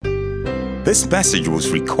This message was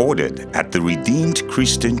recorded at the Redeemed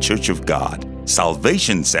Christian Church of God,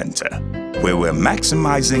 Salvation Center, where we're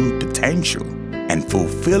maximizing potential and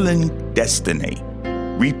fulfilling destiny.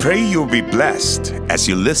 We pray you'll be blessed as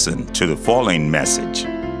you listen to the following message.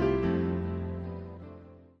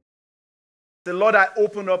 The Lord, I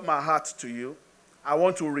open up my heart to you. I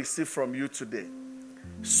want to receive from you today.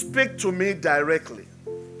 Speak to me directly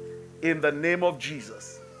in the name of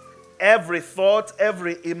Jesus. Every thought,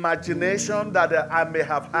 every imagination that I may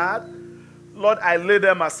have had, Lord, I lay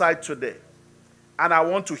them aside today. And I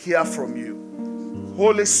want to hear from you.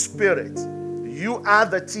 Holy Spirit, you are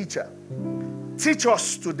the teacher. Teach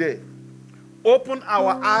us today. Open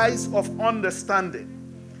our eyes of understanding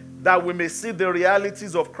that we may see the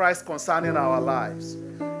realities of Christ concerning our lives.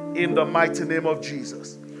 In the mighty name of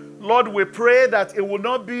Jesus. Lord, we pray that it will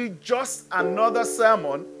not be just another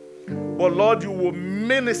sermon, but Lord, you will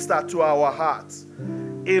minister to our hearts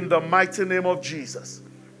in the mighty name of Jesus.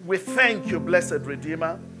 We thank you, blessed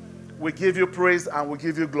Redeemer. We give you praise and we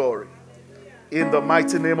give you glory. In the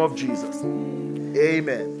mighty name of Jesus.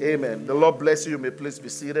 Amen. Amen. The Lord bless you. You may please be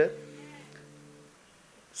seated.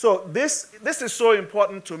 So this is so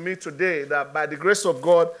important to me today that by the grace of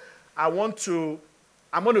God, I'm going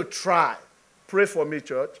to try. Pray for me,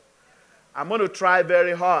 church. I'm going to try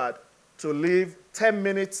very hard to leave 10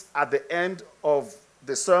 minutes at the end of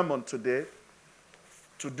the sermon today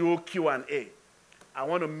to do Q&A. I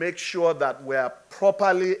want to make sure that we are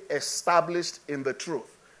properly established in the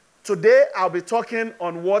truth. Today, I'll be talking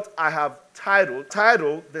on what I have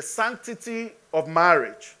titled The Sanctity of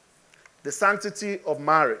Marriage. The Sanctity of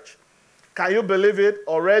Marriage. Can you believe it?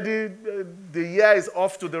 Already, the year is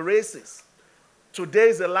off to the races. Today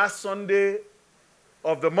is the last Sunday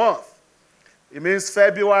of the month. It means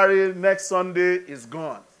February, next Sunday is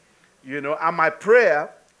gone. And my prayer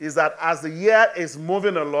is that as the year is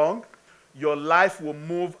moving along, your life will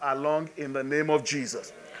move along in the name of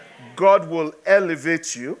Jesus. God will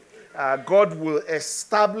elevate you. God will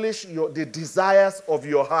establish the desires of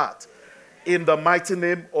your heart in the mighty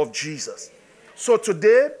name of Jesus. So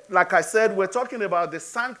today, like I said, we're talking about the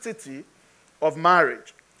sanctity of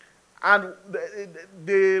marriage. And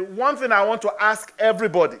the one thing I want to ask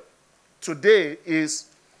everybody today is,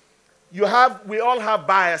 we all have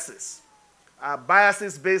biases.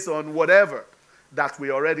 Biases based on whatever that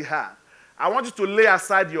we already have. I want you to lay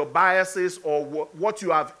aside your biases or what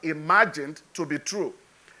you have imagined to be true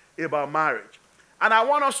about marriage. And I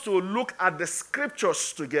want us to look at the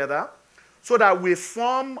scriptures together so that we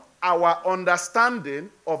form our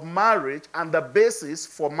understanding of marriage and the basis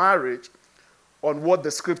for marriage on what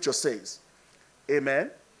the scripture says.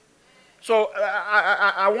 Amen? So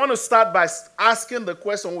I want to start by asking the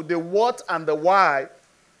question, the what and the why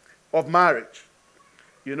of marriage.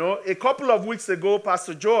 A couple of weeks ago,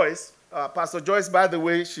 Pastor Joyce, by the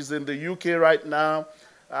way, she's in the UK right now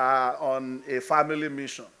on a family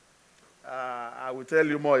mission. I will tell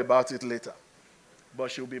you more about it later.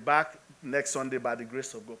 But she'll be back next Sunday by the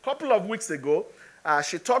grace of God. A couple of weeks ago,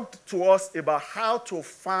 she talked to us about how to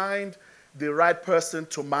find the right person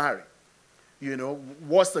to marry.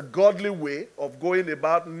 What's the godly way of going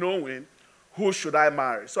about knowing who should I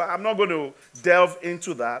marry? So I'm not going to delve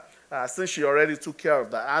into that since she already took care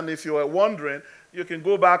of that. And if you are wondering, you can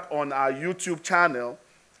go back on our YouTube channel,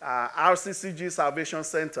 RCCG Salvation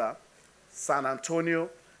Center, San Antonio,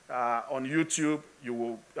 on YouTube.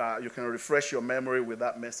 You can refresh your memory with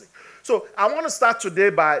that message. So I want to start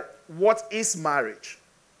today by what is marriage?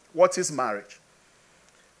 What is marriage?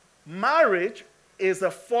 Marriage is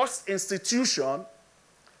the first institution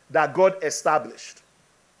that God established.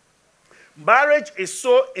 Marriage is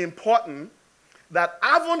so important that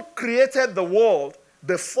having created the world,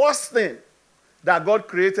 the first thing that God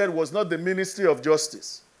created was not the ministry of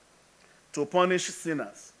justice to punish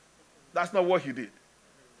sinners. That's not what he did.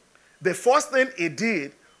 The first thing he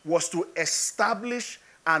did was to establish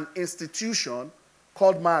an institution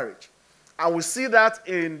called marriage. And we see that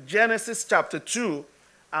in Genesis chapter 2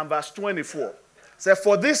 and verse 24. It says,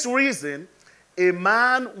 for this reason, a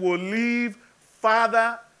man will leave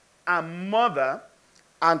father and mother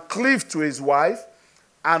and cleave to his wife,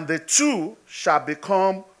 and the two shall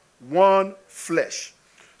become one flesh.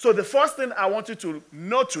 So the first thing I want you to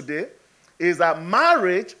know today is that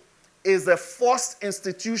marriage is the first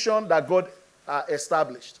institution that God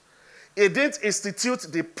established. He didn't institute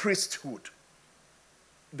the priesthood.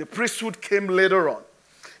 The priesthood came later on.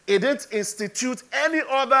 He didn't institute any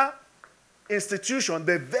other institution.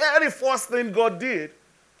 The very first thing God did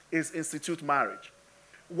is institute marriage.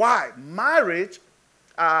 Why? Marriage,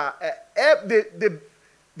 the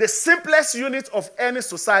simplest unit of any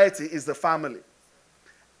society is the family.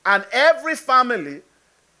 And every family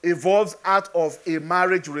evolves out of a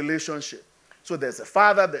marriage relationship. So there's a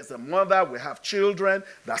father, there's a mother, we have children,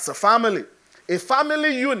 that's a family. A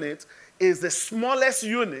family unit is the smallest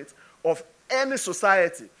unit of any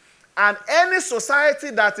society. And any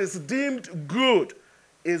society that is deemed good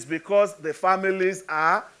is because the families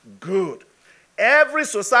are good. Every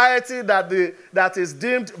society that is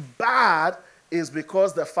deemed bad is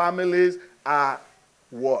because the families are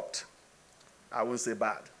what? I won't say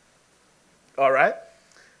bad. All right?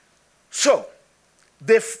 So,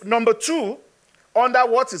 number 2, under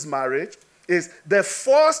what is marriage, is the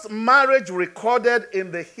first marriage recorded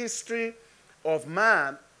in the history of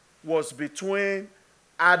man was between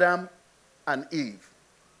Adam and Eve.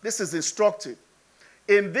 This is instructive.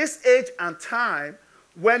 In this age and time,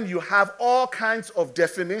 when you have all kinds of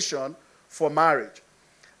definition for marriage,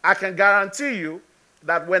 I can guarantee you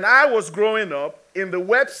that when I was growing up, in the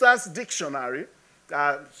Webster's dictionary,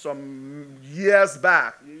 some years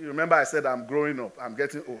back, you remember I said I'm growing up, I'm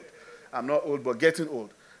getting old. I'm not old, but getting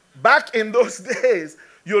old. Back in those days,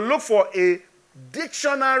 you look for a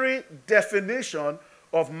dictionary definition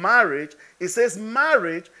of marriage. It says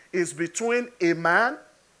marriage is between a man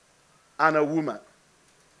and a woman.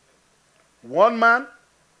 One man,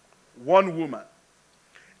 one woman.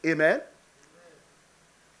 Amen?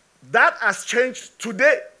 That has changed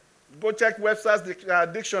today. Go check Webster's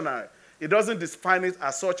dictionary. It doesn't define it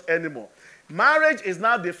as such anymore. Marriage is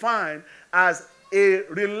now defined as a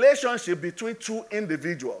relationship between two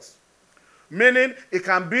individuals. Meaning it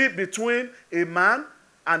can be between a man,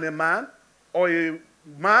 or a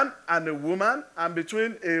man and a woman, and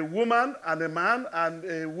between a woman and a man, and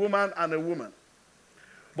a woman and a woman.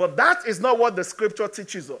 But that is not what the scripture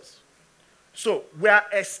teaches us. So we are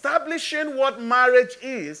establishing what marriage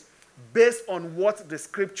is based on what the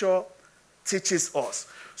scripture teaches us.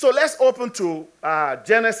 So let's open to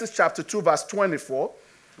Genesis chapter 2, verse 24,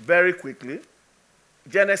 very quickly.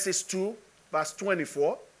 Genesis 2, verse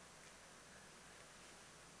 24. It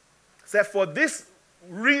said, for this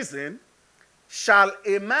reason shall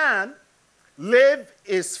a man leave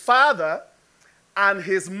his father and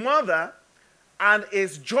his mother and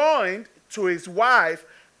is joined to his wife,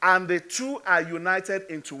 and the two are united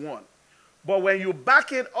into one. But when you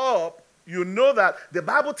back it up, you know that the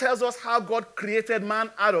Bible tells us how God created man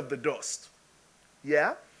out of the dust.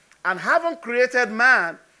 Yeah? And having created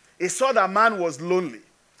man, he saw that man was lonely.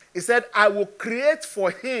 He said, I will create for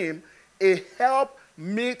him a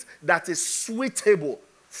helpmeet that is suitable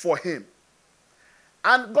for him.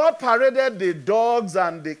 And God paraded the dogs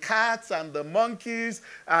and the cats and the monkeys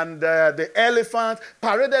and the elephants,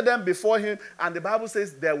 paraded them before him. And the Bible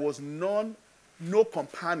says there was no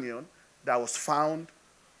companion that was found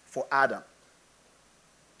for Adam.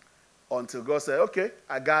 Until God said, okay,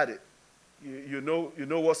 I got it. You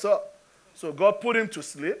know what's up. So God put him to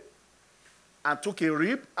sleep and took a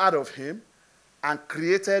rib out of him and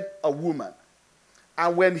created a woman.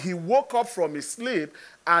 And when he woke up from his sleep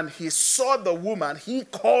and he saw the woman, he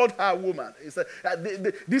called her woman. He said,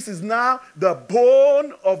 this is now the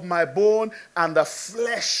bone of my bone and the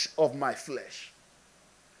flesh of my flesh.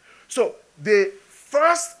 So the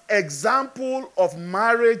first example of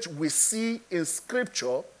marriage we see in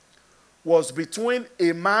Scripture was between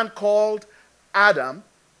a man called Adam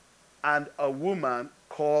and a woman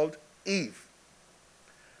called Eve.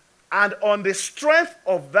 And on the strength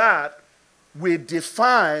of that, we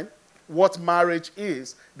define what marriage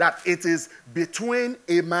is, that it is between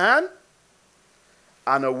a man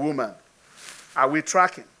and a woman. Are we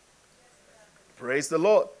tracking? Praise the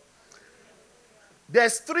Lord.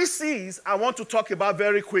 There's 3 C's I want to talk about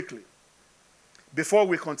very quickly before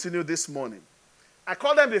we continue this morning. I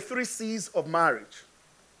call them the 3 C's of marriage.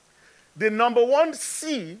 The number 1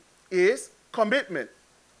 C is commitment.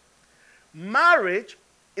 Marriage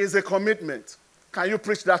is a commitment. Can you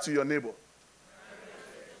preach that to your neighbor?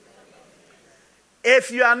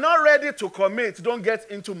 If you are not ready to commit, don't get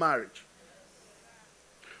into marriage.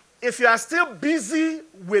 If you are still busy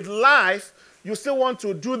with life, you still want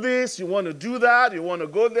to do this, you want to do that, you want to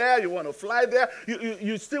go there, you want to fly there,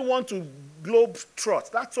 you still want to globe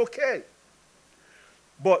trot. That's okay.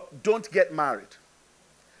 But don't get married.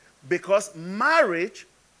 Because marriage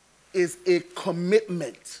is a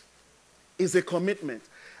commitment. Is a commitment.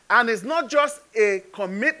 And it's not just a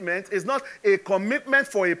commitment, it's not a commitment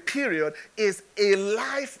for a period, it's a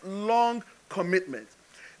lifelong commitment.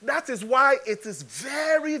 That is why it is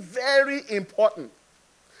very, very important,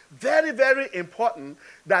 very, very important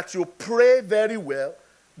that you pray very well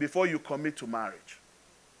before you commit to marriage.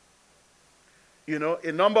 You know,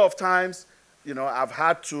 a number of times, I've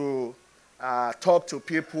had to talk to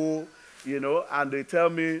people and they tell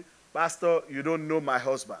me, Pastor, you don't know my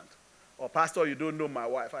husband. Or, Pastor, you don't know my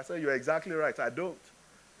wife. I say, you're exactly right, I don't.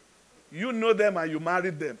 You know them and you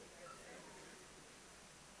married them.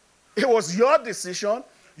 It was your decision,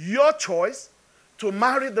 your choice to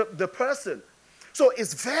marry the person. So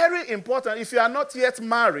it's very important, if you are not yet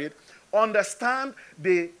married, understand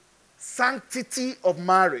the sanctity of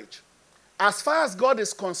marriage. As far as God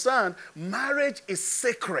is concerned, marriage is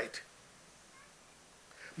sacred.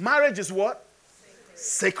 Marriage is what?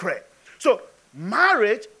 Sacred. So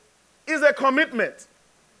marriage is a commitment.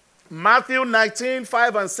 Matthew 19,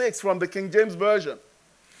 5 and 6 from the King James Version.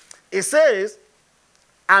 It says,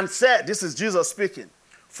 and said, this is Jesus speaking,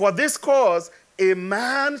 for this cause a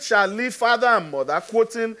man shall leave father and mother,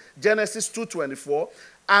 quoting Genesis 2:24,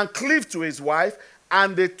 and cleave to his wife,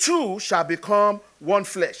 and the two shall become one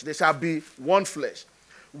flesh. They shall be one flesh.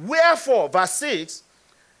 Wherefore, verse 6,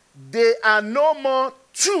 they are no more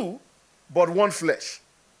two, but one flesh.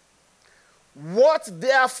 What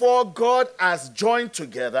therefore God has joined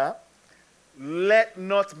together, let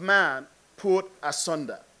not man put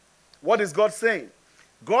asunder. What is God saying?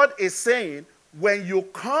 God is saying, when you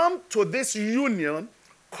come to this union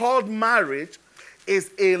called marriage,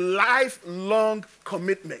 is a lifelong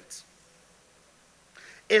commitment.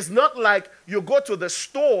 It's not like you go to the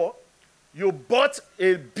store, you bought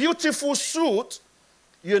a beautiful suit,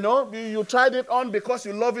 you tried it on because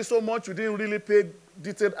you love it so much, you didn't really pay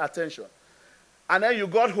detailed attention. And then you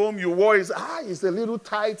got home, you wore it, it's a little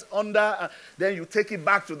tight under, then you take it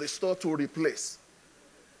back to the store to replace.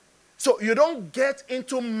 So you don't get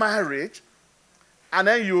into marriage and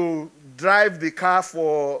then you drive the car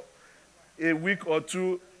for a week or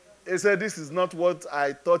two. He said, this is not what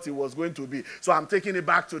I thought it was going to be. So I'm taking it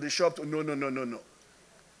back to the shop. No. No.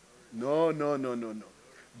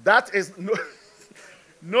 That is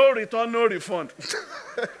no return, no refund.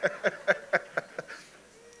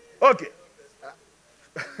 Okay.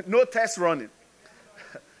 No test running.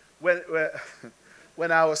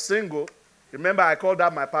 When I was single, remember I called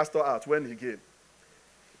out my pastor out when he came.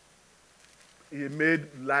 He made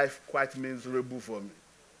life quite miserable for me.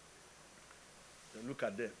 Look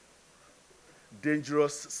at them.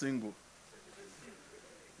 Dangerous single.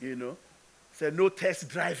 Said no test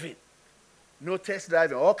driving. No test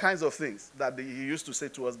driving. All kinds of things that he used to say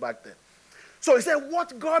to us back then. So he said,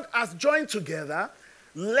 what God has joined together,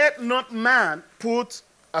 let not man put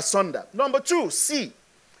asunder. Number 2, C.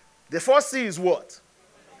 The first C is what?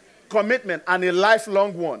 Commitment, and a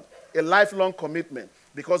lifelong one. A lifelong commitment.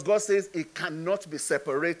 Because God says it cannot be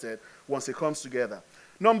separated once it comes together.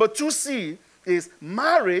 Number 2C is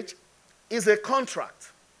marriage is a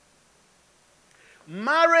contract.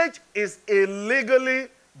 Marriage is a legally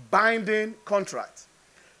binding contract.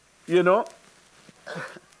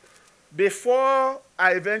 Before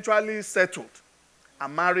I eventually settled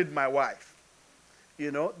and married my wife,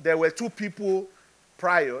 there were 2 people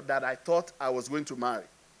prior that I thought I was going to marry.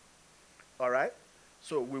 All right?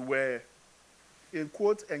 So we were, in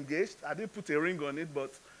quotes, engaged. I didn't put a ring on it,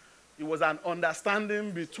 but it was an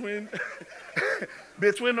understanding between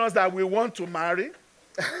us that we want to marry.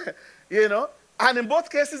 And in both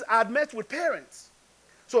cases, I had met with parents.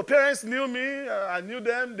 So parents knew me, I knew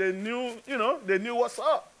them, they knew what's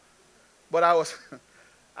up. But I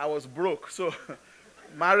was broke, so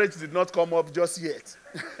marriage did not come up just yet.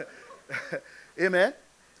 Amen?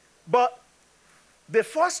 But the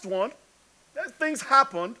first one, things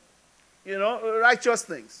happened, righteous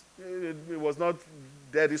things. It was not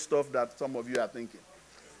dirty stuff that some of you are thinking.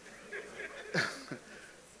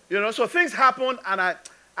 So things happened, and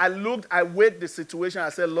I weighed the situation. I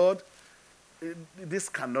said, Lord, this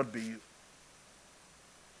cannot be you.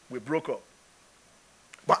 We broke up.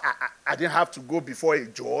 But I didn't have to go before a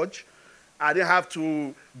judge. I didn't have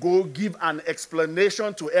to go give an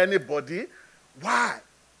explanation to anybody. Why?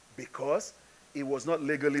 Because it was not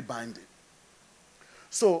legally binding.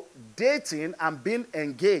 So dating and being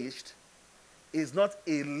engaged is not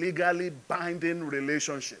a legally binding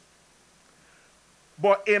relationship.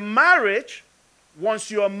 But in marriage,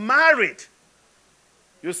 once you're married,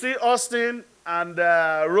 you see Austin and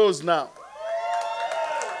Rose now.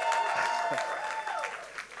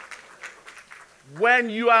 When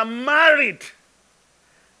you are married,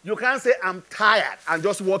 you can't say, I'm tired, and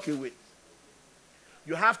just walk away.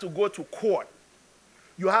 You have to go to court.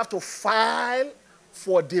 You have to file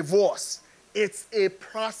for divorce. It's a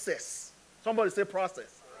process. Somebody say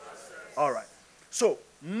process. All right. So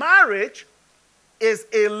marriage is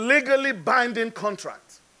a legally binding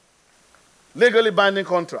contract. Legally binding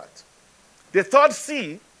contract. The third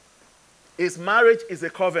C is marriage is a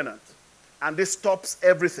covenant. And this stops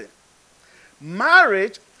everything.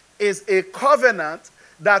 Marriage is a covenant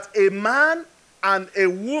that a man and a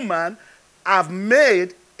woman have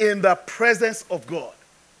made in the presence of God.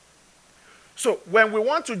 So when we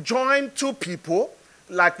want to join two people,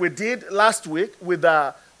 like we did last week with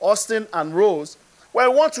Austin and Rose, when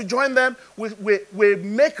we want to join them, we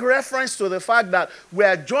make reference to the fact that we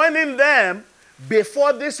are joining them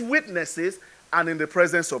before these witnesses and in the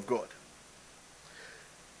presence of God.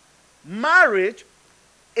 Marriage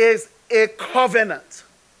is a covenant.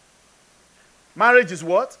 Marriage is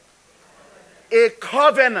what? A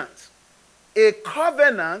covenant. A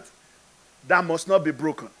covenant that must not be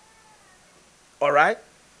broken. All right?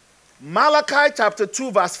 Malachi chapter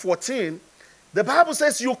 2 verse 14, the Bible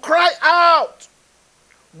says, you cry out.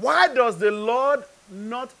 Why does the Lord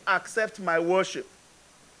not accept my worship?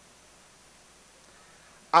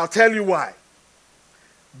 I'll tell you why.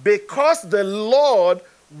 Because the Lord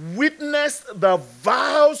witnessed the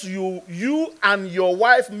vows you and your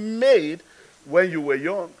wife made when you were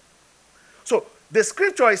young. So the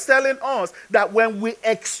scripture is telling us that when we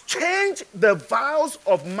exchange the vows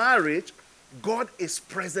of marriage, God is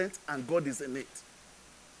present and God is in it.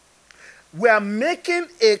 We are making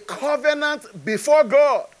a covenant before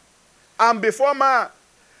God and before man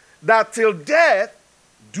that till death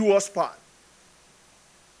do us part.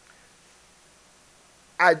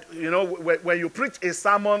 When you preach a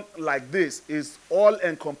sermon like this, it's all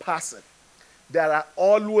encompassing. There are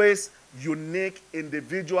always unique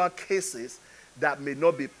individual cases that may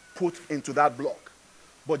not be put into that block.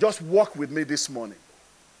 But just walk with me this morning.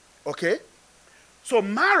 Okay? So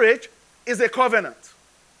marriage is a covenant.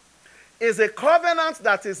 Is a covenant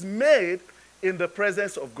that is made in the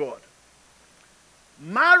presence of God.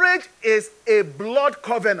 Marriage is a blood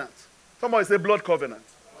covenant. Somebody say blood covenant.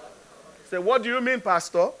 Say, what do you mean,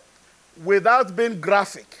 Pastor? Without being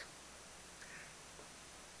graphic.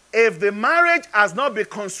 If the marriage has not been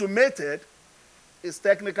consummated, it's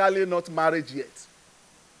technically not marriage yet.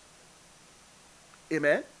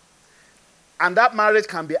 Amen? And that marriage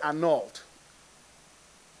can be annulled.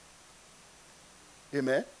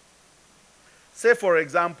 Amen? Say, for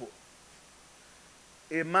example,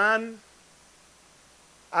 a man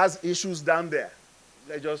has issues down there.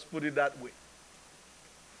 Let's just put it that way.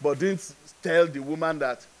 But didn't tell the woman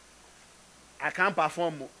that I can't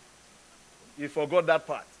perform. He forgot that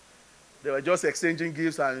part. They were just exchanging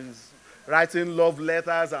gifts and writing love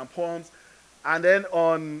letters and poems. And then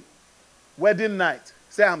on wedding night,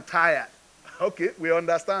 say, I'm tired. Okay, we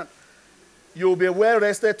understand. You'll be well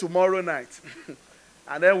rested tomorrow night.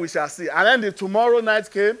 And then we shall see. And then the tomorrow night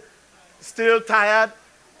came, still tired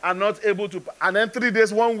and not able to. And then 3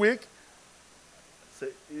 days, 1 week. Say,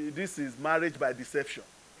 this is marriage by deception.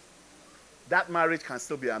 That marriage can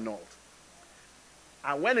still be annulled.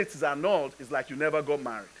 And when it is annulled, it's like you never got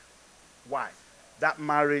married. Why? That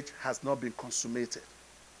marriage has not been consummated.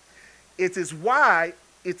 It is why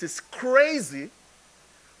it is crazy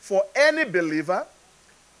for any believer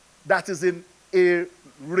that is in a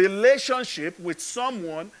relationship with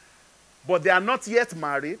someone, but they are not yet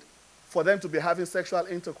married, for them to be having sexual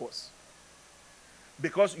intercourse.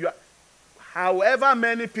 Because however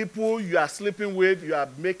many people you are sleeping with, you are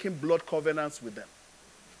making blood covenants with them.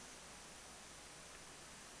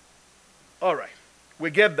 All right,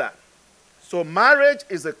 we get that. So marriage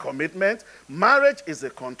is a commitment, marriage is a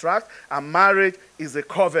contract, and marriage is a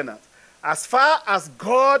covenant. As far as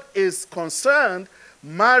God is concerned,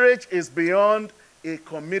 marriage is beyond a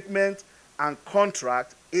commitment and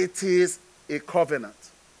contract. It is a covenant.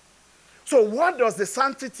 So what does the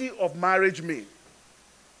sanctity of marriage mean?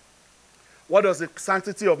 What does the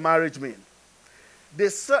sanctity of marriage mean?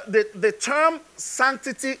 The term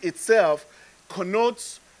sanctity itself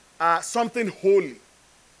connotes something holy,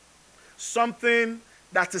 something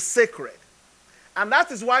that is sacred. And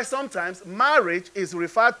that is why sometimes marriage is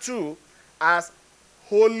referred to as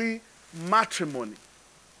holy matrimony.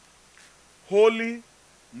 Holy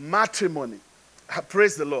matrimony.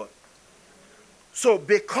 Praise the Lord. So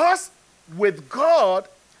because with God,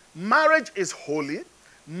 marriage is holy,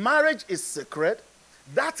 marriage is sacred,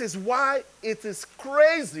 that is why it is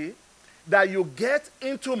crazy that you get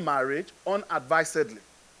into marriage unadvisedly.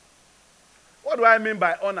 What do I mean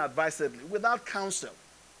by unadvisedly? Without counsel.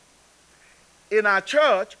 In our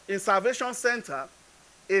church, in Salvation Center,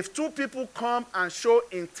 if two people come and show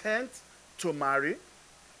intent to marry,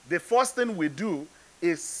 the first thing we do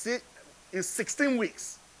is 16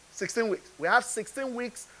 weeks. 16 weeks. We have 16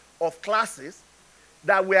 weeks of classes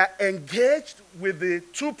that we are engaged with the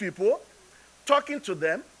two people, talking to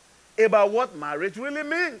them about what marriage really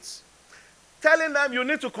means. Telling them you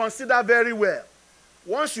need to consider very well.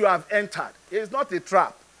 Once you have entered, it's not a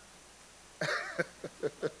trap.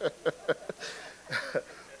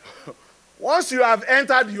 Once you have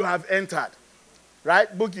entered, you have entered.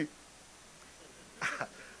 Right, Bookie?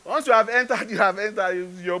 Once you have entered, you have entered.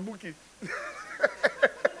 Your Bookie.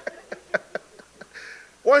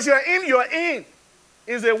 Once you're in, you're in.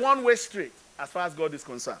 It's a one-way street as far as God is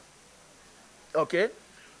concerned. Okay?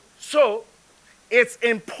 So, it's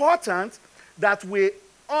important that we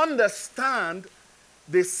understand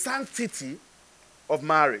the sanctity of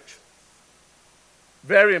marriage.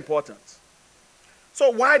 Very important. So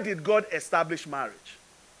why did God establish marriage?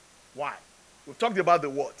 Why? We've talked about the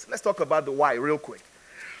what. Let's talk about the why real quick.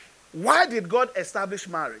 Why did God establish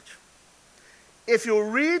marriage? If you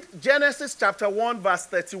read Genesis chapter 1 verse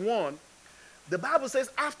 31, the Bible says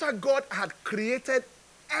after God had created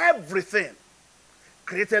everything,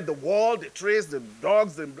 created the world, the trees, the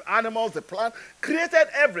dogs, the animals, the plants, created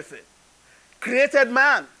everything, created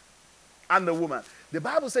man and the woman. The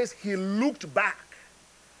Bible says he looked back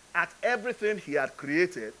at everything he had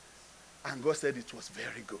created, and God said it was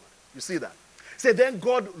very good. You see that? Say, then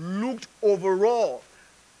God looked overall.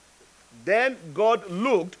 Then God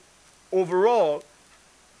looked overall.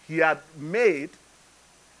 He had made,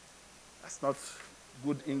 that's not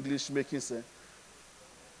good English making sense.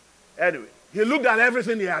 Anyway, he looked at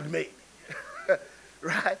everything he had made.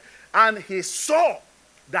 Right? And he saw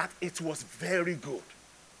that it was very good.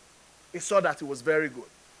 He saw that it was very good.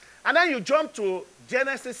 And then you jump to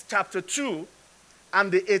Genesis chapter 2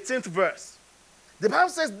 and the 18th verse. The Bible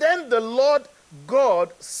says, then the Lord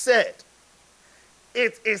God said,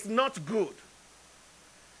 it is not good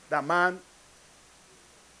that man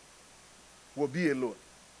will be alone.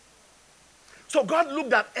 So God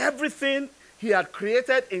looked at everything he had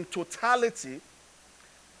created in totality,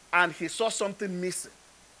 and he saw something missing.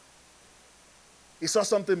 He saw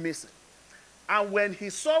something missing. And when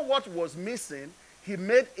he saw what was missing, he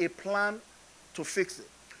made a plan to fix it.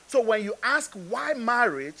 So when you ask why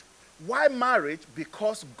marriage? Why marriage?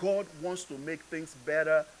 Because God wants to make things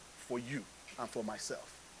better for you and for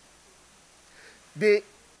myself. The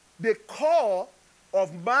core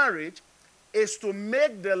of marriage is to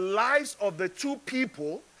make the lives of the two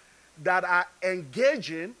people that are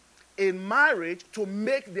engaging in marriage to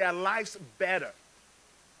make their lives better.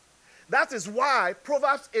 That is why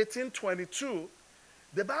Proverbs 18:22,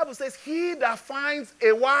 the Bible says, he that finds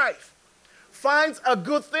a wife finds a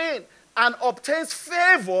good thing and obtains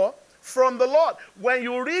favor from the Lord. When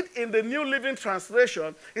you read in the New Living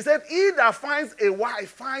Translation, it said, he that finds a wife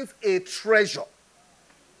finds a treasure.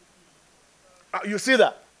 You see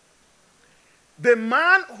that? The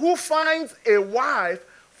man who finds a wife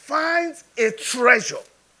finds a treasure.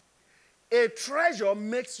 A treasure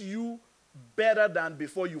makes you better than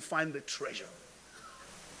before you find the treasure.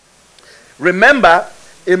 Remember,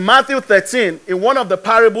 in Matthew 13, in one of the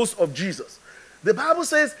parables of Jesus, the Bible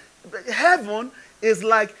says heaven is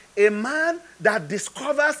like a man that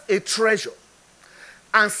discovers a treasure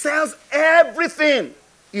and sells everything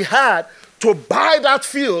he had to buy that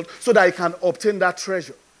field so that he can obtain that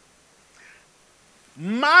treasure.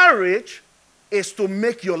 Marriage is to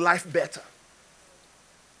make your life better.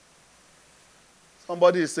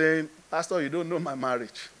 Somebody is saying, Pastor, you don't know my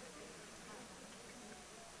marriage.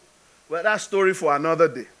 Well, that's a story for another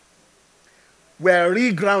day. We're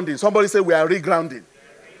regrounding. Somebody say we are regrounding.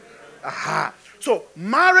 Aha. So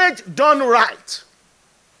marriage done right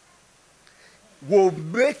will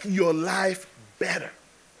make your life better.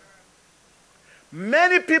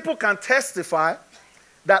 Many people can testify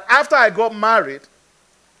that after I got married,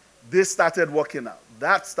 this started working out.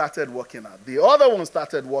 That started working out. The other one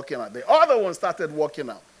started working out. The other one started working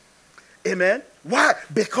out. Amen? Why?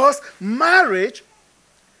 Because marriage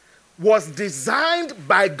was designed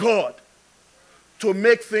by God to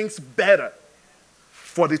make things better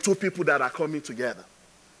for the two people that are coming together.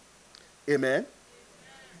 Amen?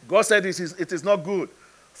 God said it is not good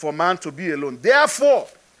for man to be alone. Therefore,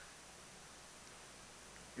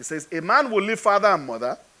 he says, a man will leave father and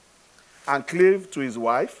mother and cleave to his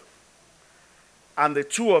wife, and the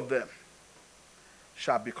two of them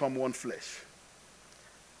shall become one flesh.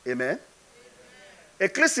 Amen?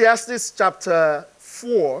 Ecclesiastes chapter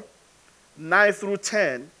 4, 9 through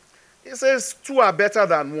 10, it says, two are better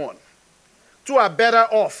than one. Two are better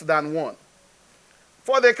off than one.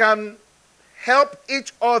 For they can help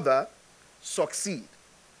each other succeed.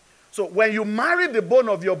 So when you marry the bone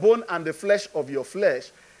of your bone and the flesh of your flesh,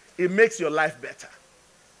 it makes your life better.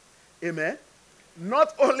 Amen?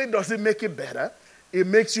 Not only does it make it better, it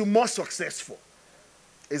makes you more successful.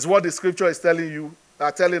 Is what the scripture is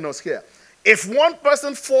telling us here. If one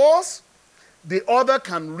person falls, the other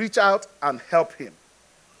can reach out and help him.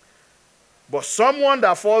 But someone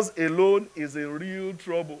that falls alone is in real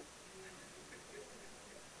trouble.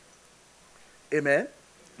 Amen.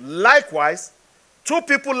 Likewise, two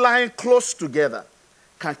people lying close together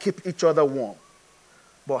can keep each other warm.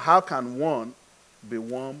 But how can one be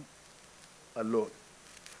warm alone?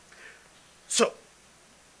 So,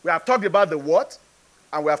 we have talked about the what,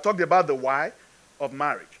 and we have talked about the why of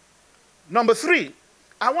marriage. Number 3,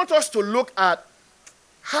 I want us to look at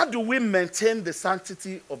how do we maintain the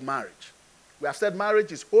sanctity of marriage. We have said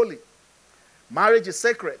marriage is holy. Marriage is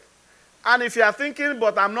sacred. And if you are thinking,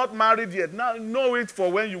 but I'm not married yet, now know it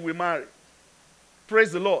for when you will marry.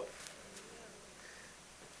 Praise the Lord.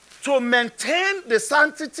 To maintain the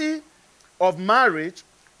sanctity of marriage,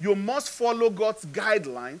 you must follow God's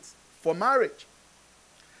guidelines for marriage.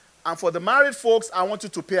 And for the married folks, I want you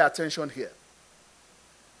to pay attention here.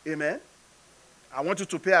 Amen? I want you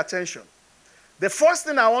to pay attention. The first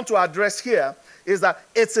thing I want to address here is that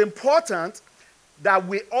it's important that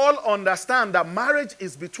we all understand that marriage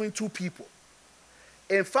is between two people.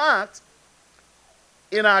 In fact,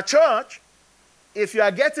 in our church, if you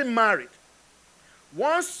are getting married,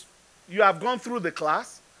 once you have gone through the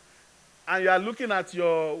class and you are looking at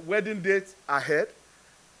your wedding date ahead,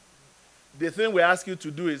 the thing we ask you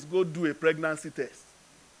to do is go do a pregnancy test.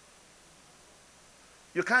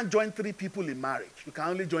 You can't join 3 people in marriage. You can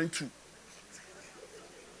only join 2.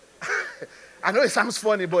 I know it sounds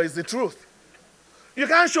funny, but it's the truth. You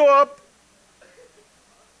can't show up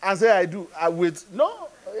and say, I do. No,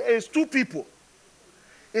 it's 2 people.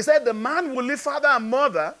 He said the man will leave father and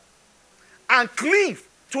mother and cleave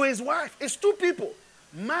to his wife. It's 2 people.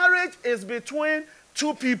 Marriage is between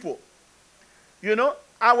 2 people. You know,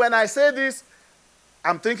 and when I say this,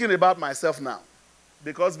 I'm thinking about myself now.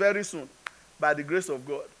 Because very soon, by the grace of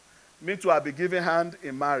God, me too, I'll be giving hand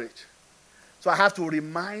in marriage. So I have to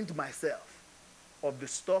remind myself of the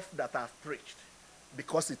stuff that I've preached,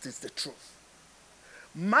 because it is the truth.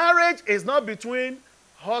 Marriage is not between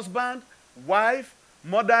husband, wife,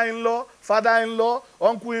 mother-in-law, father-in-law,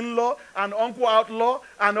 uncle-in-law, and uncle outlaw,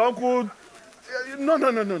 and uncle...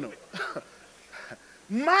 No.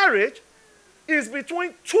 Marriage is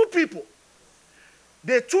between 2 people.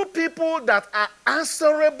 The 2 people that are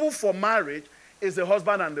answerable for marriage is the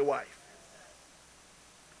husband and the wife.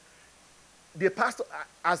 The pastor,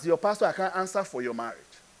 as your pastor, I can't answer for your marriage.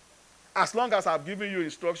 As long as I've given you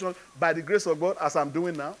instruction by the grace of God, as I'm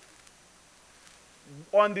doing now,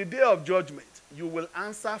 on the day of judgment, you will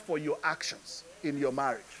answer for your actions in your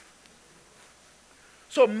marriage.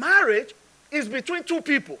 So marriage is between 2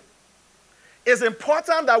 people. It's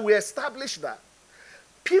important that we establish that.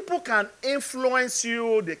 People can influence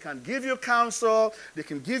you, they can give you counsel, they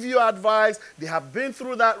can give you advice, they have been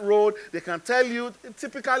through that road, they can tell you,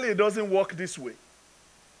 typically it doesn't work this way.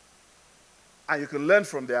 And you can learn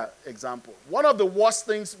from their example. One of the worst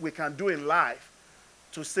things we can do in life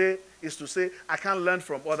is to say, I can't learn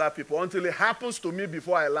from other people until it happens to me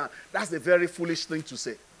before I learn. That's a very foolish thing to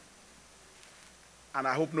say. And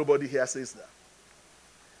I hope nobody here says that.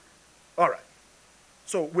 All right.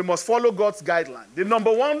 So we must follow God's guideline. The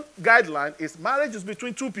number 1 guideline is marriage is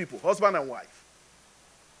between 2 people, husband and wife.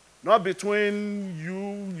 Not between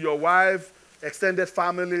you, your wife, extended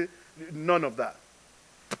family, none of that.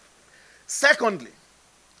 Secondly,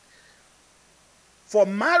 for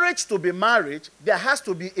marriage to be marriage, there has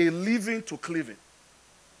to be a leaving to cleaving.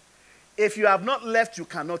 If you have not left, you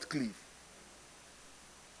cannot cleave.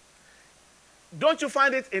 Don't you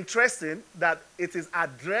find it interesting that it is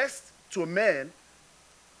addressed to men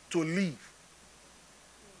to leave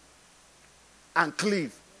and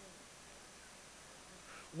cleave?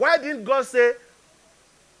 Why didn't God say,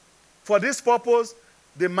 for this purpose,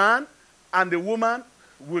 the man and the woman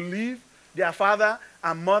will leave their father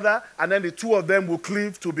and mother, and then the 2 of them will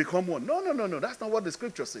cleave to become one? No. That's not what the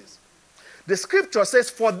scripture says. The scripture says,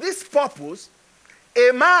 for this purpose,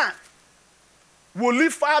 a man will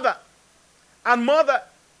leave father and mother,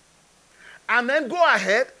 and then go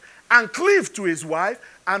ahead and cleave to his wife,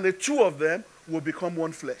 and the 2 of them will become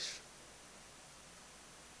one flesh.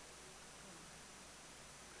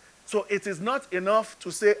 So it is not enough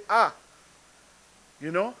to say, I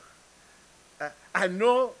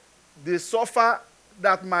know the suffer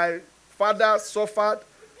that my father suffered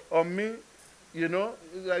on me, no.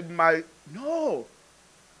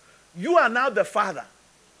 You are now the father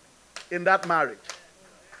in that marriage.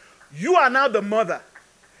 You are now the mother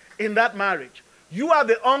in that marriage. You are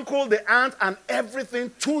the uncle, the aunt, and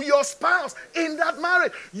everything to your spouse in that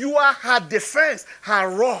marriage. You are her defense, her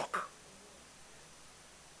rock.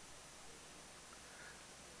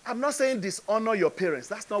 I'm not saying dishonor your parents.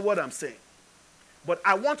 That's not what I'm saying. But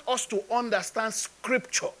I want us to understand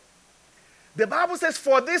scripture. The Bible says,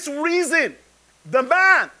 for this reason, the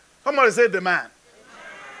man, come on, say the man.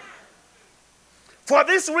 For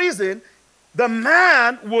this reason, the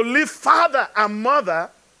man will leave father and mother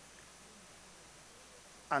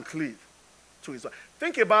and cleave to his wife.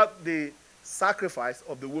 Think about the sacrifice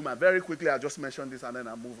of the woman. Very quickly, I'll just mention this and then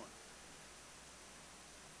I'll move on.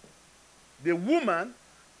 The woman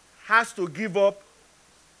has to give up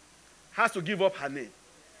her name.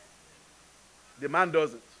 The man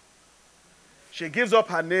doesn't. She gives up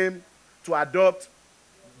her name to adopt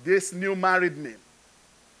this new married name.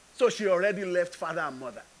 So she already left father and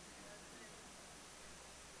mother.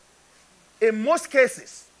 In most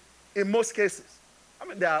cases, I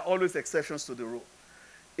mean, there are always exceptions to the rule.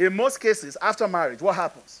 In most cases, after marriage, what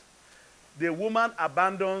happens? The woman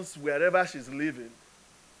abandons wherever she's living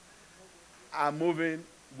and moving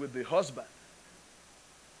with the husband.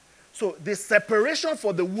 So the separation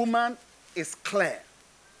for the woman is clear.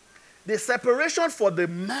 The separation for the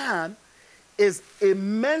man is a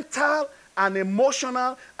mental and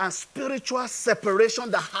emotional and spiritual separation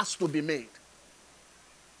that has to be made.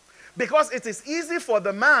 Because it is easy for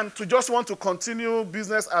the man to just want to continue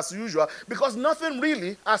business as usual because nothing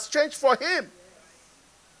really has changed for him.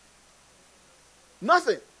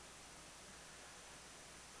 Nothing.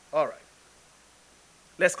 All right.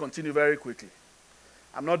 Let's continue very quickly.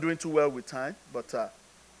 I'm not doing too well with time, but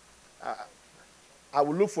I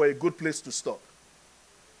will look for a good place to stop.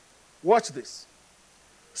 Watch this.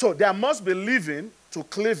 So there must be living to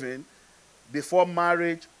cleaving before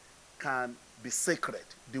marriage can be sacred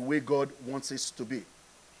the way God wants it to be.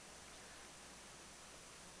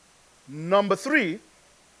 Number 3,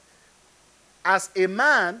 as a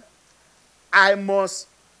man, I must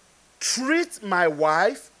treat my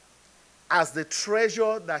wife as the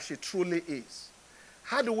treasure that she truly is.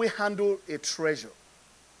 How do we handle a treasure?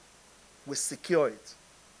 We secure it.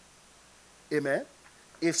 Amen?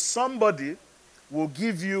 If somebody will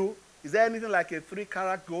give you, is there anything like a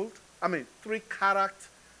 3-carat gold? 3-carat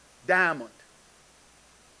diamond.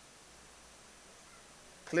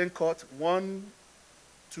 Clean cut, 1,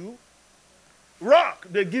 2. Rock,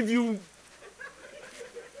 they give you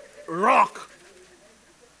rock.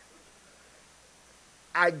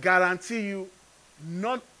 I guarantee you,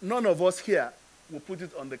 none of us here will put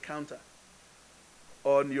it on the counter,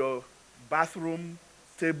 on your bathroom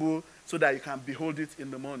table, so that you can behold it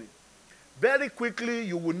in the morning. Very quickly,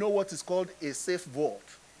 you will know what is called a safe vault.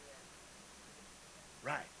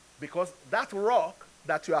 Right. Because that rock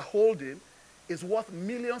that you are holding is worth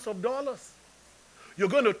millions of dollars. You're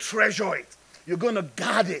going to treasure it. You're going to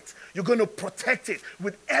guard it. You're going to protect it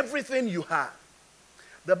with everything you have.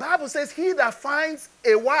 The Bible says, he that finds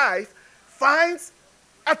a wife finds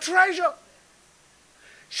a treasure.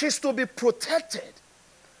 She's to be protected,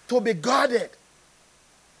 to be guarded,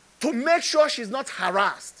 to make sure she's not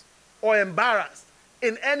harassed or embarrassed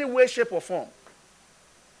in any way, shape, or form.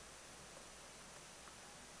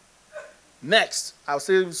 Next, I'll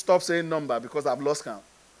stop saying number because I've lost count.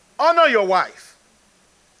 Honor your wife.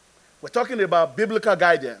 We're talking about biblical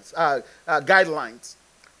guidelines.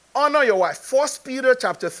 Honor your wife. 1 Peter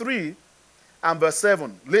chapter 3 and verse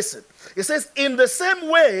 7. Listen. It says, in the same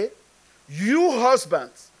way, you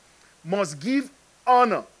husbands must give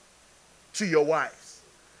honor to your wives.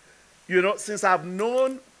 You know, since I've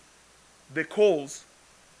known the Coles,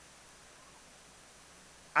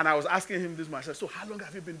 and I was asking him this myself, so how long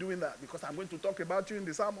have you been doing that? Because I'm going to talk about you in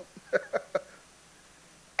the sermon.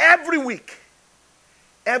 Every week,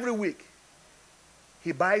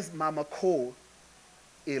 he buys Mama Cole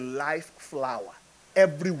a live flower.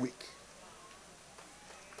 Every week.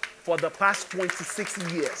 For the past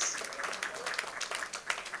 26 years.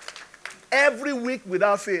 Every week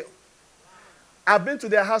without fail. I've been to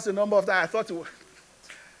their house a number of times.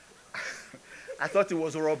 I thought it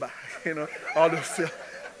was rubber, all the film.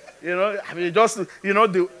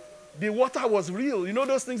 The water was real. You know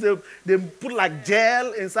those things, they put like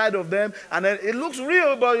gel inside of them, and then it looks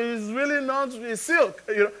real, but it's really not, it's silk.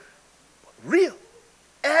 Real.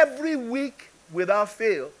 Every week, without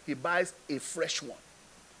fail, he buys a fresh one.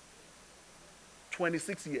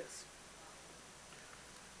 26 years.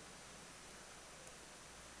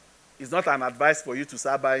 It's not an advice for you to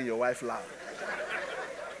start buying your wife flower.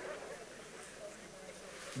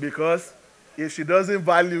 Because if she doesn't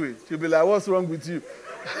value it, she'll be like, what's wrong with you?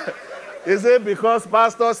 Is it because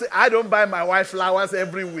pastor said, I don't buy my wife flowers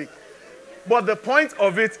every week? But the point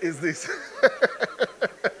of it is this.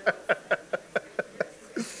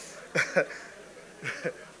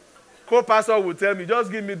 Co-pastor will tell me,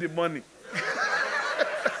 just give me the money.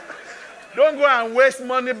 Don't go and waste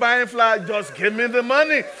money buying flowers, just give me the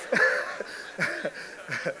money.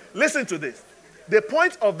 Listen to this. The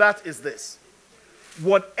point of that is this.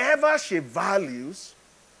 Whatever she values,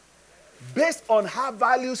 based on her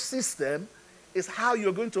value system, is how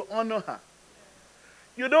you're going to honor her.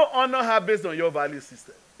 You don't honor her based on your value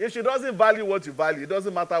system. If she doesn't value what you value, it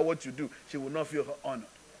doesn't matter what you do, she will not feel honored.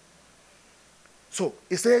 So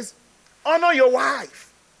it says, honor your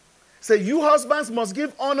wife. Say, you husbands must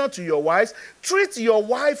give honor to your wives. Treat your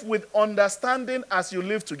wife with understanding as you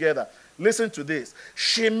live together. Listen to this.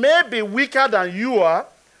 She may be weaker than you are,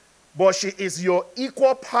 but she is your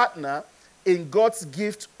equal partner in God's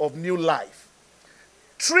gift of new life.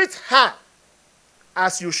 Treat her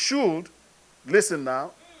as you should, listen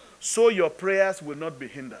now, so your prayers will not be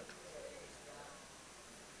hindered.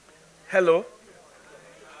 Hello?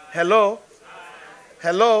 Hello?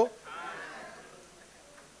 Hello?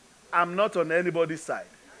 I'm not on anybody's side.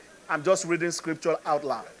 I'm just reading scripture out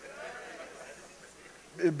loud.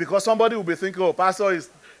 Because somebody will be thinking, oh, pastor is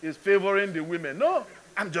favoring the women. No,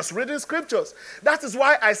 I'm just reading scriptures. That is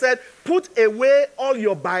why I said, put away all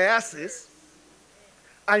your biases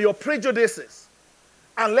and your prejudices,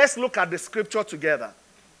 and let's look at the scripture together.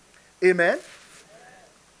 Amen?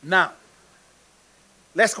 Now,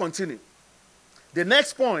 let's continue. The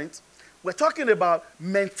next point, we're talking about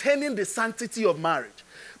maintaining the sanctity of marriage.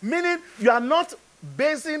 Meaning, you are not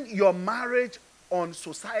basing your marriage on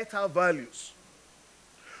societal values.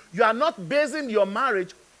 You are not basing your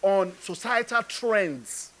marriage on societal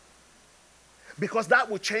trends, because that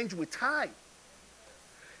will change with time.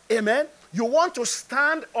 Amen? You want to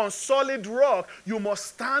stand on solid rock, you must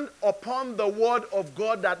stand upon the word of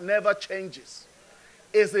God that never changes.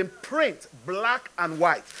 It's in print, black and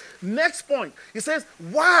white. Next point, he says,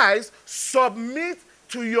 wives, submit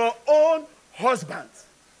to your own husbands.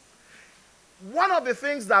 One of the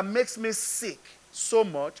things that makes me sick so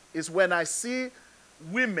much is when I see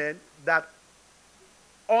women that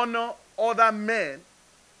honor other men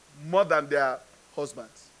more than their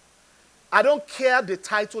husbands. I don't care the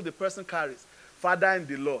title the person carries. Father in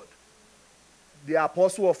the Lord. The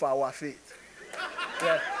apostle of our faith.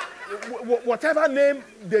 Yeah. Whatever name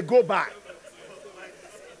they go by.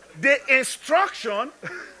 The instruction,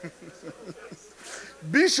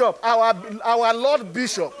 Bishop, our Lord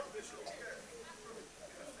Bishop.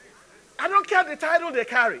 I don't care the title they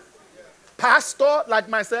carry. Pastor, like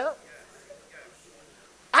myself.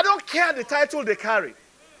 I don't care the title they carry.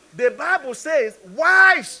 The Bible says,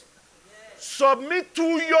 wives, submit to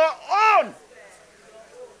your own.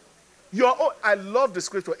 Your own. I love the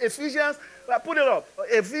scripture. Ephesians, put it up.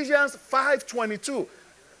 Ephesians 5:22.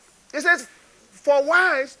 It says, for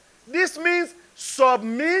wives, this means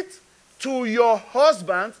submit to your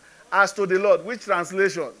husbands as to the Lord. Which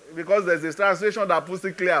translation? Because there's a translation that puts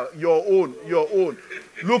it clear. Your own, your own.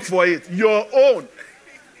 Look for it. Your own.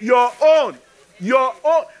 Your own. Your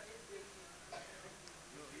own.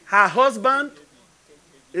 Her husband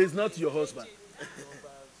is not your husband.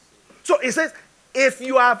 So it says, if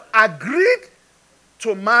you have agreed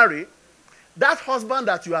to marry, that husband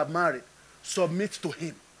that you have married, submit to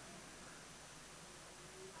him.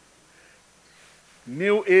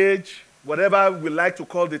 New age, whatever we like to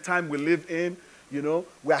call the time we live in, you know,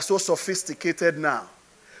 we are so sophisticated now.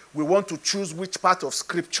 We want to choose which part of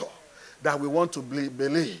scripture that we want to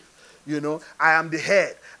believe. You know, I am the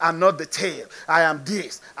head, I'm not the tail. I am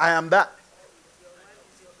this, I am that.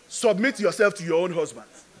 Submit yourself to your own husband.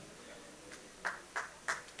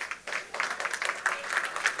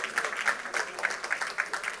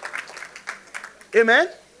 Amen?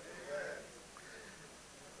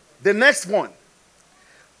 The next one.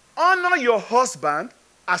 Honor your husband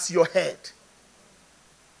as your head.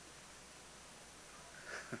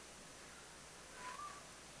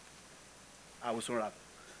 I will soon wrap.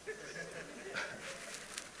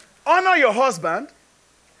 Honor your husband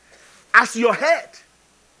as your head.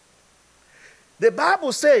 The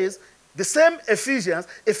Bible says, the same Ephesians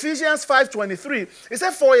 5:23, it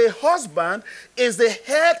said, for a husband is the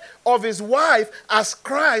head of his wife as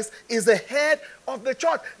Christ is the head of the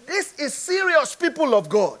church. This is serious, people of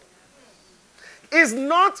God. It's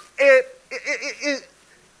not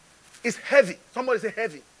it's heavy. Somebody say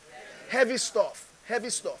heavy. Heavy stuff. Heavy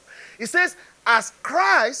stuff. It says, as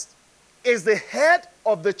Christ is the head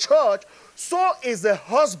of the church, so is the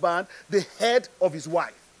husband the head of his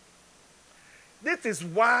wife. This is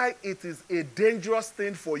why it is a dangerous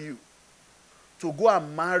thing for you to go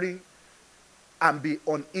and marry and be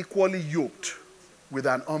unequally yoked with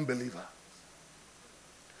an unbeliever.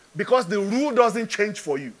 Because the rule doesn't change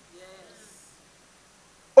for you.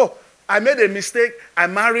 Oh, I made a mistake. I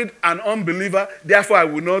married an unbeliever. Therefore, I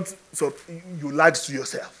will not. So you lied to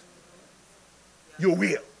yourself. You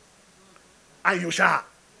will. And you shall.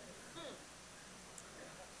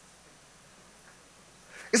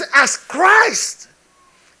 He said, as Christ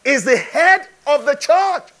is the head of the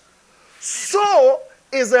church, so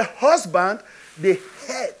is the husband the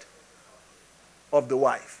head of the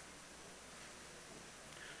wife.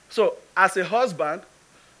 So, as a husband,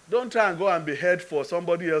 don't try and go and be head for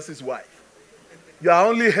somebody else's wife. You are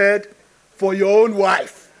only head for your own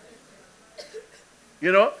wife.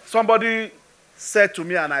 You know, somebody said to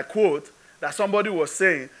me, and I quote, that somebody was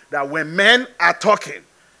saying that when men are talking,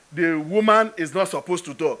 the woman is not supposed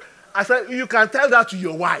to talk. I said, you can tell that to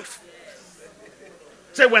your wife.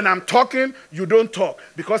 Say, when I'm talking, you don't talk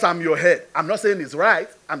because I'm your head. I'm not saying it's right.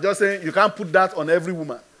 I'm just saying you can't put that on every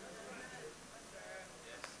woman.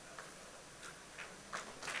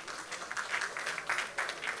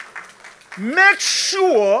 Make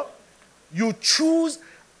sure you choose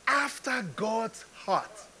after God's heart.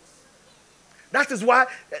 That is why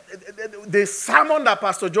the sermon that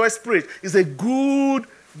Pastor Joyce preached is a good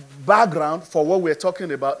background for what we're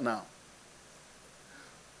talking about now.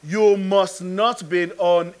 You must not be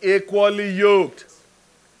unequally yoked.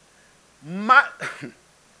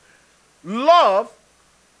 Love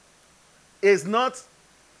is not...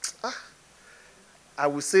 I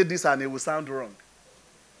will say this and it will sound wrong.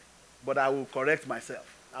 But I will correct myself.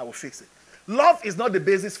 I will fix it. Love is not the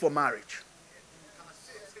basis for marriage.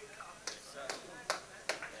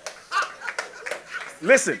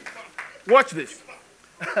 Listen, watch this.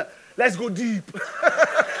 Let's go deep.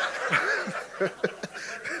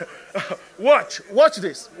 Watch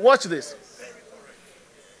this.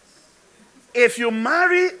 If you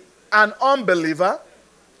marry an unbeliever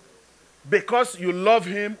because you love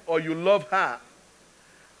him or you love her,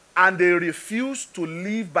 and they refuse to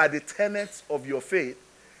live by the tenets of your faith,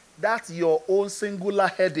 that's your own singular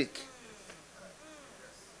headache.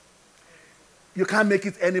 You can't make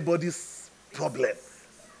it anybody's problem.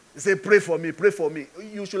 You say, pray for me, pray for me.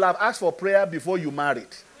 You should have asked for prayer before you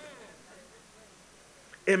married.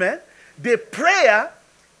 Amen? The prayer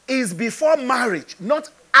is before marriage, not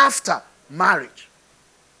after marriage.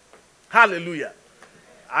 Hallelujah.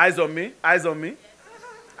 Eyes on me, eyes on me,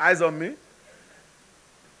 eyes on me.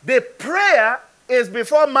 The prayer is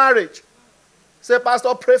before marriage. Say,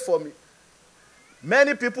 Pastor, pray for me.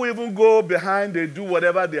 Many people even go behind, they do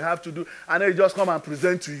whatever they have to do, and they just come and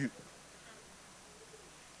present to you.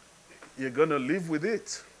 You're going to live with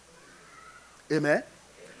it. Amen?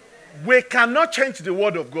 We cannot change the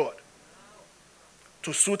word of God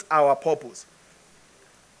to suit our purpose.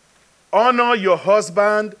 Honor your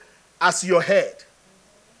husband as your head.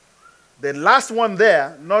 The last one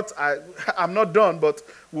there, I'm not done, but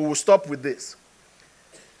we will stop with this.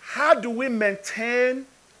 How do we maintain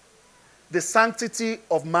the sanctity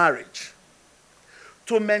of marriage?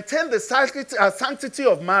 To maintain the sanctity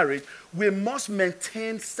of marriage, we must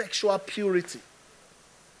maintain sexual purity.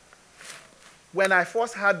 When I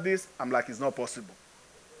first had this, I'm like, it's not possible.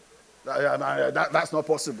 That's not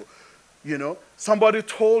possible. You know, somebody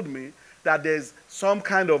told me that there's some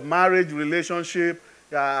kind of marriage relationship,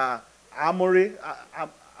 amorous,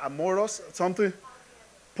 something.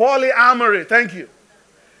 Polyamory, thank you.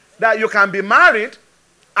 That you can be married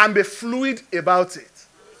and be fluid about it.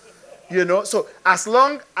 You know, so as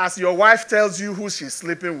long as your wife tells you who she's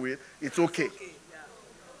sleeping with, it's okay.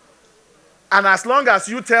 And as long as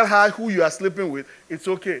you tell her who you are sleeping with, it's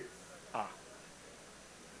okay.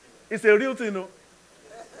 It's a real thing, you know.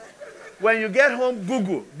 When you get home,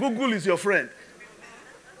 Google. Google is your friend.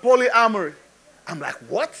 Polyamory. I'm like,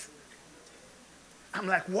 what?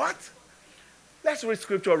 Let's read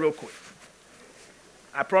scripture real quick.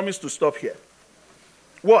 I promise to stop here.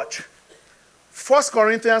 Watch. 1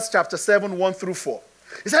 Corinthians chapter 7, 1 through 4.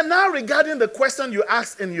 It said, now regarding the question you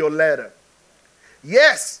asked in your letter.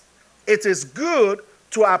 Yes, it is good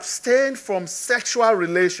to abstain from sexual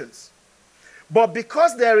relations. But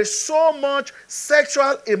because there is so much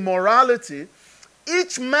sexual immorality,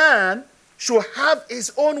 each man should have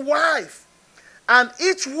his own wife, and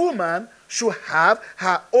each woman should have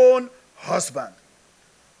her own husband.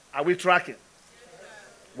 Are we tracking?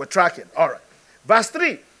 We're tracking. All right. Verse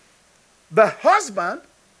 3. The husband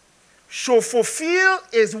should fulfill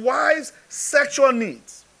his wife's sexual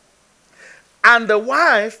needs, and the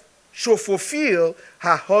wife should fulfill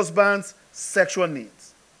her husband's sexual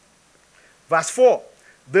needs. Verse 4.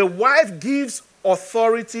 The wife gives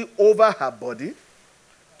authority over her body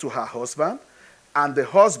to her husband, and the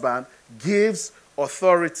husband gives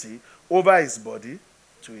authority over his body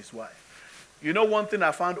to his wife. You know one thing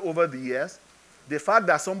I found over the years? The fact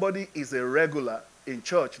that somebody is a regular in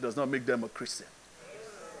church does not make them a Christian.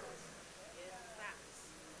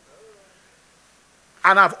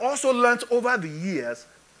 And I've also learned over the years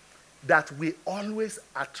that we always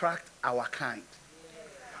attract our kind.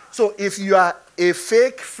 So if you are a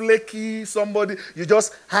fake, flaky somebody, you're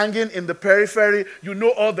just hanging in the periphery, you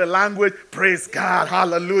know all the language, praise God,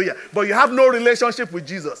 hallelujah, but you have no relationship with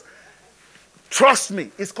Jesus, trust me,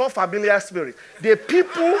 it's called familiar spirit. The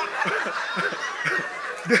people,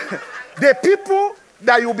 the people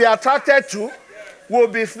that you'll be attracted to will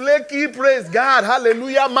be flaky, praise God,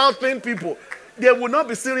 hallelujah, mouthing people. They will not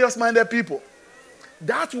be serious-minded people.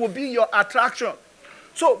 That will be your attraction.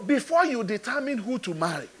 So before you determine who to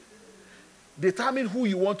marry, determine who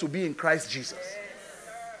you want to be in Christ Jesus.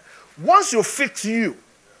 Once you fix you,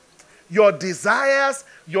 your desires,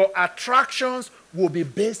 your attractions will be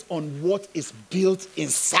based on what is built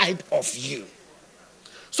inside of you.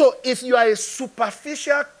 So if you are a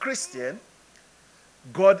superficial Christian,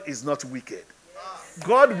 God is not wicked.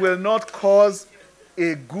 God will not cause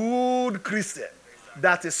a good Christian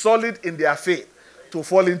that is solid in their faith to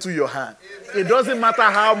fall into your hand. It doesn't matter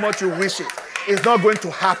how much you wish it. It's not going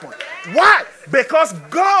to happen. Why? Because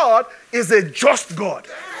God is a just God.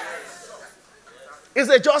 He's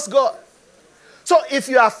a just God. So if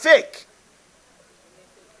you are fake,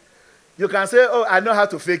 you can say, oh, I know how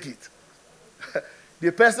to fake it.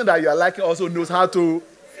 The person that you are liking also knows how to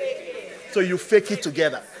fake it. So you fake it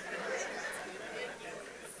together.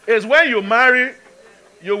 It's when you marry,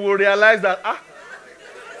 you will realize that,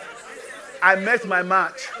 I met my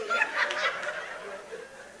match.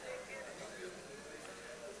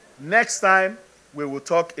 Next time, we will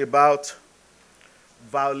talk about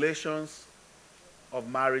violations of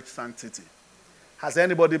marriage sanctity. Has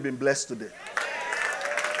anybody been blessed today?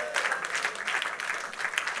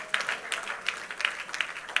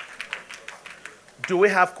 Do we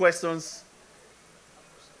have questions?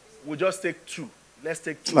 We'll just take two. Let's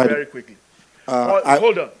take two very quickly.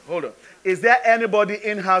 Hold on. Is there anybody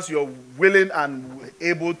in-house you're willing and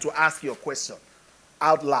able to ask your question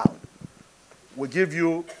out loud? We'll give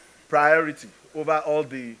you priority over all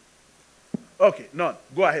the... Okay, none.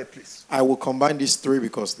 Go ahead, please. I will combine these three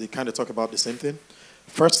because they kind of talk about the same thing.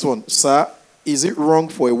 First one, sir, is it wrong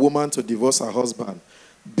for a woman to divorce her husband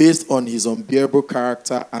based on his unbearable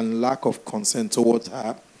character and lack of consent towards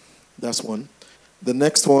her? That's one. The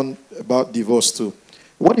next one about divorce too.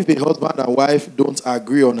 What if a husband and wife don't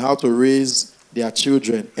agree on how to raise their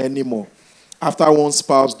children anymore after one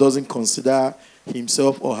spouse doesn't consider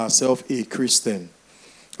himself or herself a Christian?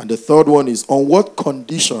 And the third one is, on what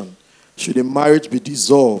condition should a marriage be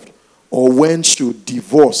dissolved, or when should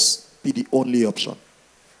divorce be the only option?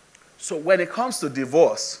 So when it comes to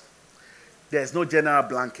divorce, there's no general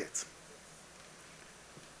blanket.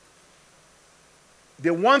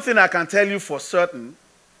 The one thing I can tell you for certain,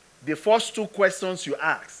 the first two questions you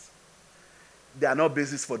ask, they are not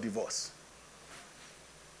basis for divorce.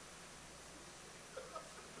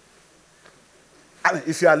 I mean,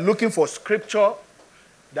 if you are looking for scripture,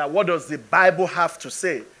 that what does the Bible have to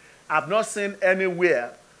say? I've not seen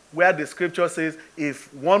anywhere where the scripture says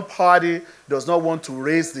if one party does not want to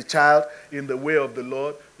raise the child in the way of the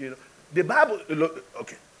Lord, the Bible,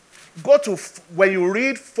 okay. Go to, when you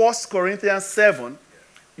read 1 Corinthians 7,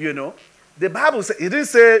 the Bible says, it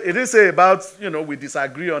didn't say about, we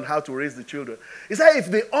disagree on how to raise the children. It said if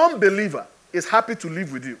the unbeliever is happy to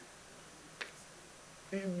live with you,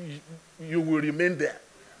 you will remain there.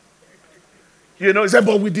 He said,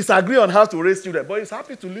 but we disagree on how to raise children, but he's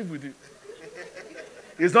happy to live with you.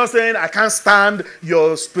 He's not saying, I can't stand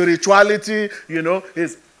your spirituality,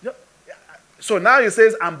 So now he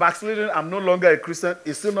says, I'm backsliding, I'm no longer a Christian.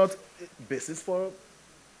 It's still not basis for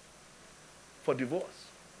divorce.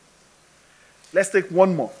 Let's take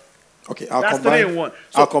one more. Okay, That's combine 3 in 1.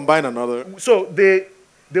 So, I'll combine another. So the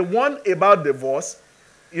one about divorce,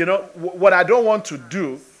 what I don't want to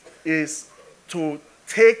do is to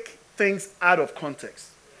take things out of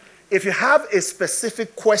context. If you have a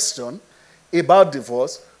specific question about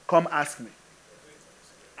divorce, come ask me.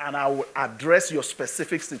 And I will address your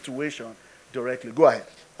specific situation directly. Go ahead.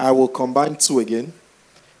 I will combine 2 again.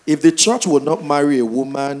 If the church will not marry a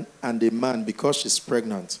woman and a man because she's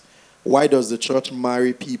pregnant, why does the church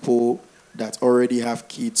marry people that already have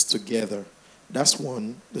kids together? That's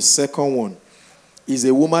one. The second one, is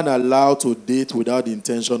a woman allowed to date without the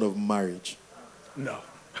intention of marriage? No.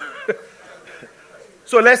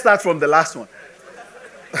 So let's start from the last one.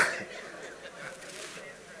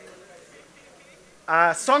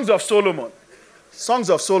 Songs of Solomon. Songs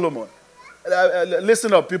of Solomon.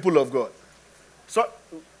 Listen up, people of God. So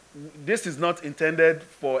this is not intended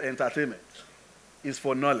for entertainment. It's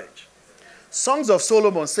for knowledge. Songs of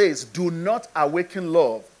Solomon says, do not awaken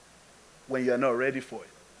love when you're not ready for it.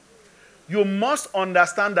 You must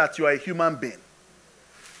understand that you are a human being.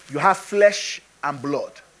 You have flesh and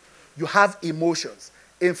blood. You have emotions.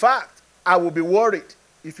 In fact, I will be worried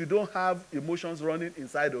if you don't have emotions running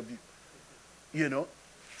inside of you. You know,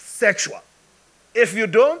 sexual. If you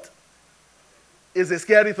don't, it's a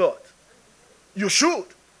scary thought. You should,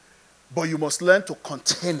 but you must learn to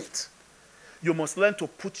contain it. You must learn to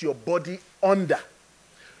put your body under.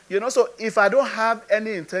 You know, so if I don't have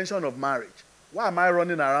any intention of marriage, why am I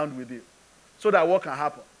running around with you? So that what can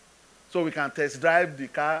happen? So we can test drive the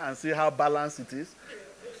car and see how balanced it is?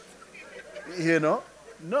 You know?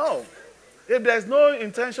 No. If there's no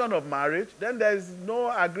intention of marriage, then there's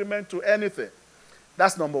no agreement to anything.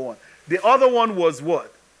 That's number one. The other one was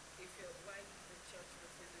what? If your wife in the church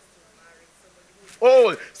refuses to marry somebody who...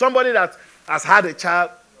 Oh, somebody that has had a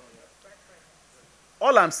child.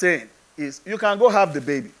 All I'm saying is you can go have the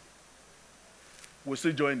baby. We'll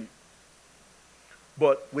still join you.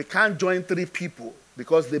 But we can't join 3 people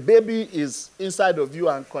because the baby is inside of you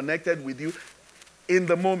and connected with you in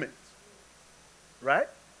the moment. Right?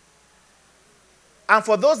 And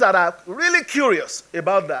for those that are really curious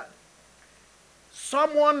about that,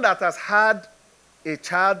 someone that has had a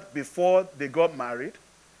child before they got married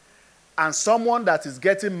and someone that is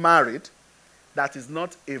getting married that is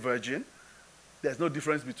not a virgin, there's no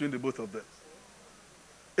difference between the both of them.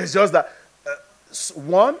 It's just that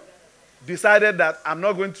one decided that I'm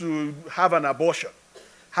not going to have an abortion,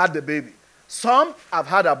 had the baby. Some have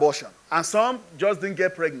had abortion, and some just didn't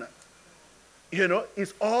get pregnant. You know,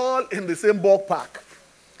 it's all in the same ballpark.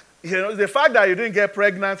 You know, the fact that you didn't get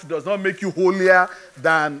pregnant does not make you holier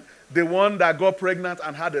than the one that got pregnant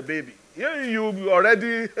and had a baby. You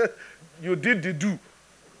already, you did the do,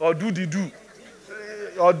 or do the do,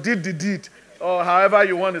 or did the deed, or however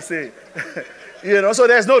you want to say it. You know, so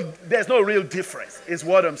there's no real difference, is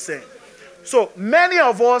what I'm saying. So many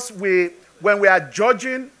of us, when we are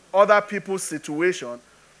judging other people's situation,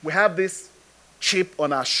 we have this chip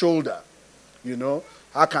on our shoulder. You know,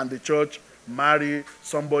 how can the church marry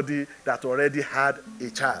somebody that already had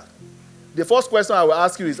a child? The first question I will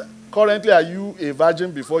ask you is, currently, are you a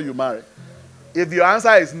virgin before you marry? If your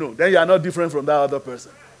answer is no, then you are not different from that other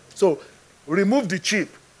person. So remove the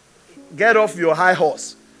chip, get off your high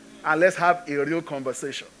horse, and let's have a real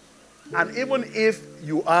conversation. And even if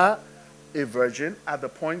you are a virgin at the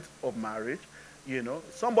point of marriage, you know,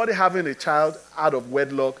 somebody having a child out of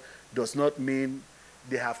wedlock does not mean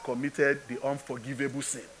they have committed the unforgivable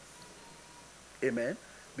sin. Amen?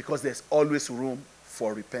 Because there's always room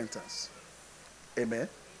for repentance. Amen?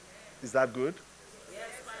 Is that good? Yes.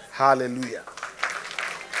 Hallelujah.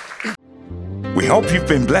 We hope you've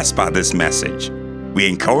been blessed by this message. We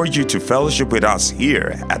encourage you to fellowship with us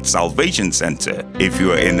here at Salvation Center if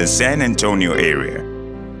you are in the San Antonio area.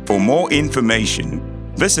 For more information,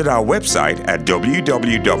 visit our website at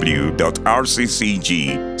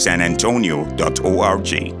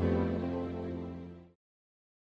www.rccgsanantonio.org.